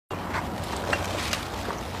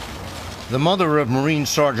The mother of Marine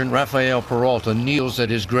Sergeant Rafael Peralta kneels at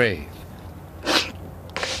his grave,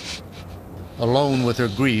 alone with her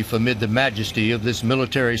grief amid the majesty of this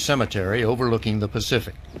military cemetery overlooking the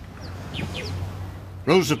Pacific.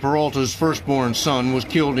 Rosa Peralta's firstborn son was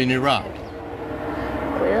killed in Iraq,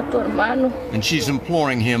 and she's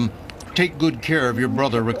imploring him, take good care of your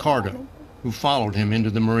brother Ricardo, who followed him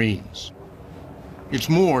into the Marines. It's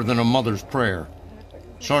more than a mother's prayer.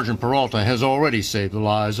 Sergeant Peralta has already saved the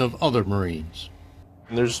lives of other Marines.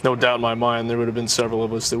 There's no doubt in my mind there would have been several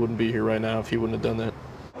of us that wouldn't be here right now if he wouldn't have done that.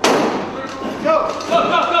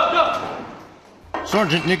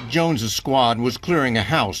 Sergeant Nick Jones's squad was clearing a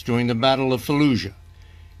house during the Battle of Fallujah.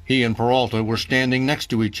 He and Peralta were standing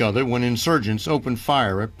next to each other when insurgents opened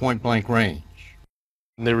fire at point-blank range.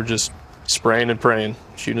 They were just spraying and praying,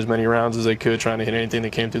 shooting as many rounds as they could, trying to hit anything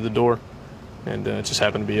that came through the door. And it just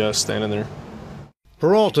happened to be us standing there.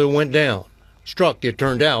 Peralta went down, struck, it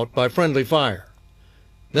turned out, by friendly fire.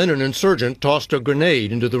 Then an insurgent tossed a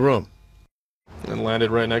grenade into the room. And landed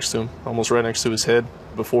right next to him, almost right next to his head.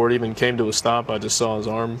 Before it even came to a stop, I just saw his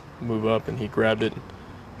arm move up and he grabbed it and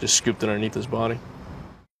just scooped it underneath his body.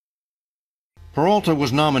 Peralta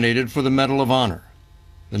was nominated for the Medal of Honor,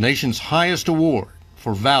 the nation's highest award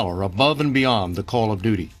for valor above and beyond the call of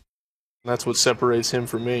duty. That's what separates him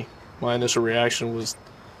from me. My initial reaction was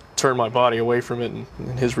turn my body away from it, and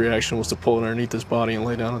his reaction was to pull it underneath his body and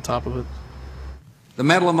lay down on top of it. The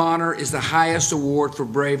Medal of Honor is the highest award for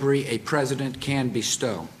bravery a president can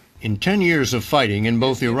bestow. In 10 years of fighting in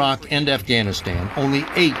both Iraq and Afghanistan, only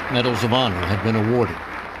 8 Medals of Honor have been awarded.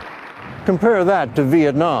 Compare that to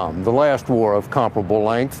Vietnam, the last war of comparable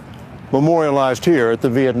length, memorialized here at the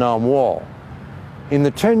Vietnam Wall. In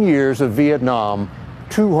the 10 years of Vietnam,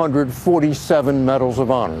 247 Medals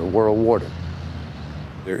of Honor were awarded.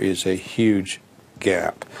 There is a huge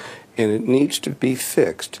gap, and it needs to be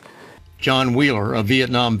fixed. John Wheeler, a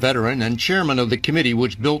Vietnam veteran and chairman of the committee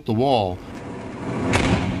which built the wall,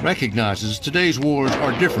 recognizes today's wars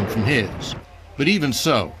are different from his. But even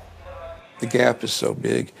so, the gap is so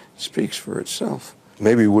big, it speaks for itself.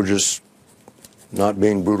 Maybe we're just not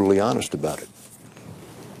being brutally honest about it.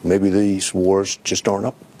 Maybe these wars just aren't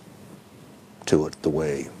up to it the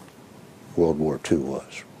way World War II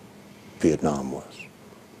was, Vietnam was.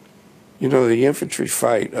 You know, the infantry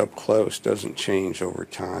fight up close doesn't change over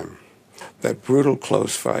time. That brutal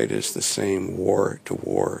close fight is the same war to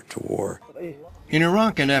war to war. In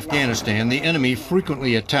Iraq and Afghanistan, the enemy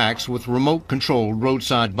frequently attacks with remote-controlled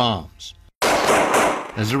roadside bombs.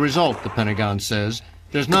 As a result, the Pentagon says,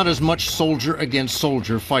 there's not as much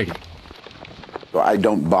soldier-against-soldier fighting. I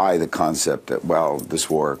don't buy the concept that, well, this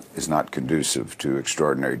war is not conducive to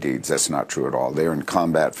extraordinary deeds. That's not true at all. They're in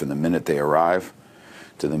combat from the minute they arrive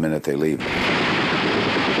to the minute they leave.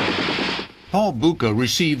 Paul Bucha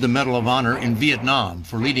received the Medal of Honor in Vietnam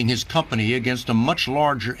for leading his company against a much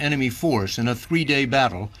larger enemy force in a 3-day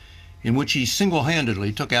battle in which he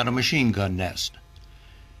single-handedly took out a machine gun nest.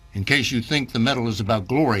 In case you think the medal is about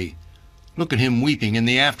glory, look at him weeping in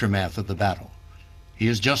the aftermath of the battle. He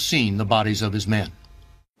has just seen the bodies of his men.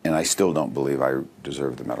 And I still don't believe I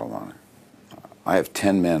deserve the Medal of Honor. I have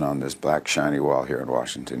 10 men on this black shiny wall here in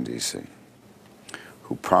Washington, D.C.,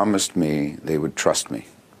 who promised me they would trust me.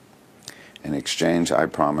 In exchange, I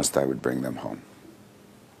promised I would bring them home.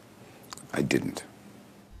 I didn't.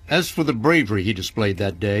 As for the bravery he displayed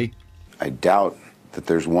that day, I doubt that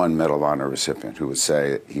there's one Medal of Honor recipient who would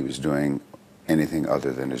say he was doing anything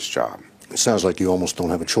other than his job. It sounds like you almost don't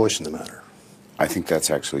have a choice in the matter. I think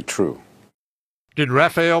that's actually true. Did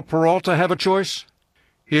Rafael Peralta have a choice?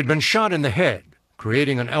 He had been shot in the head,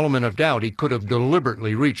 creating an element of doubt he could have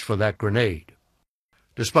deliberately reached for that grenade.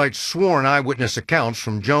 Despite sworn eyewitness accounts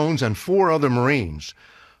from Jones and 4 other Marines,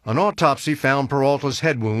 an autopsy found Peralta's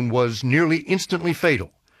head wound was nearly instantly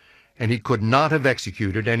fatal, and he could not have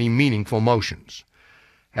executed any meaningful motions.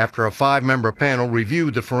 After a 5-member panel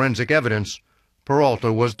reviewed the forensic evidence,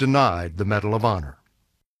 Peralta was denied the Medal of Honor.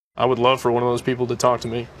 I would love for one of those people to talk to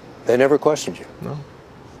me. They never questioned you? No.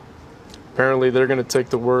 Apparently they're going to take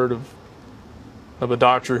the word of a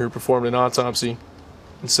doctor who performed an autopsy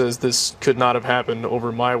and says this could not have happened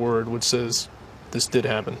over my word, which says this did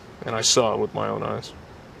happen, and I saw it with my own eyes.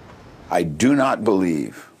 I do not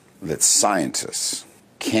believe that scientists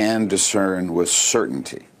can discern with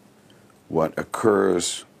certainty what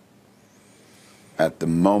occurs at the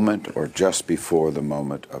moment or just before the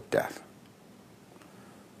moment of death.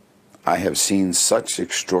 I have seen such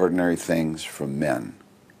extraordinary things from men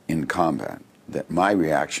in combat that my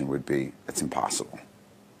reaction would be, it's impossible,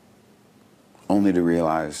 only to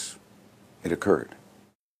realize it occurred.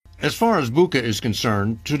 As far as Buca is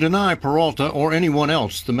concerned, to deny Peralta or anyone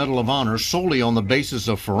else the Medal of Honor solely on the basis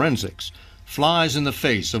of forensics flies in the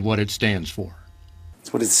face of what it stands for.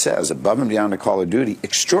 That's what it says, above and beyond the call of duty,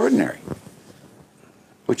 extraordinary,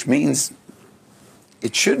 which means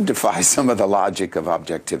it should defy some of the logic of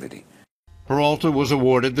objectivity. Peralta was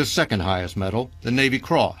awarded the second highest medal, the Navy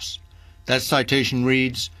Cross. That citation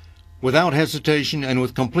reads, "Without hesitation and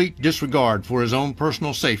with complete disregard for his own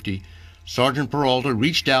personal safety, Sergeant Peralta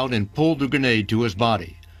reached out and pulled the grenade to his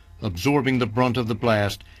body, absorbing the brunt of the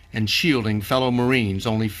blast and shielding fellow Marines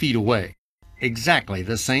only feet away." Exactly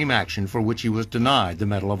the same action for which he was denied the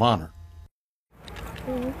Medal of Honor.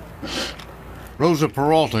 Rosa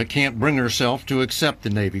Peralta can't bring herself to accept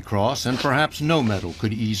the Navy Cross, and perhaps no medal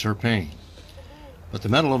could ease her pain. But the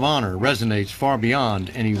Medal of Honor resonates far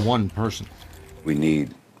beyond any one person. We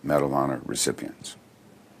need Medal of Honor recipients.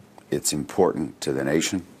 It's important to the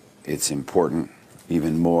nation. It's important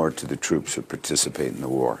even more to the troops who participate in the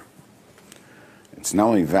war. It's not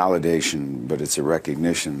only validation, but it's a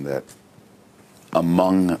recognition that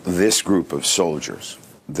among this group of soldiers,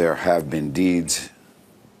 there have been deeds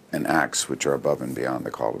and acts which are above and beyond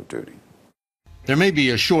the call of duty. There may be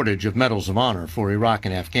a shortage of Medals of Honor for Iraq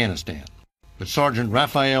and Afghanistan, but Sergeant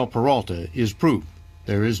Rafael Peralta is proof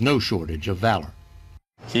there is no shortage of valor.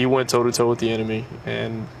 He went toe-to-toe with the enemy,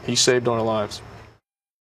 and he saved our lives.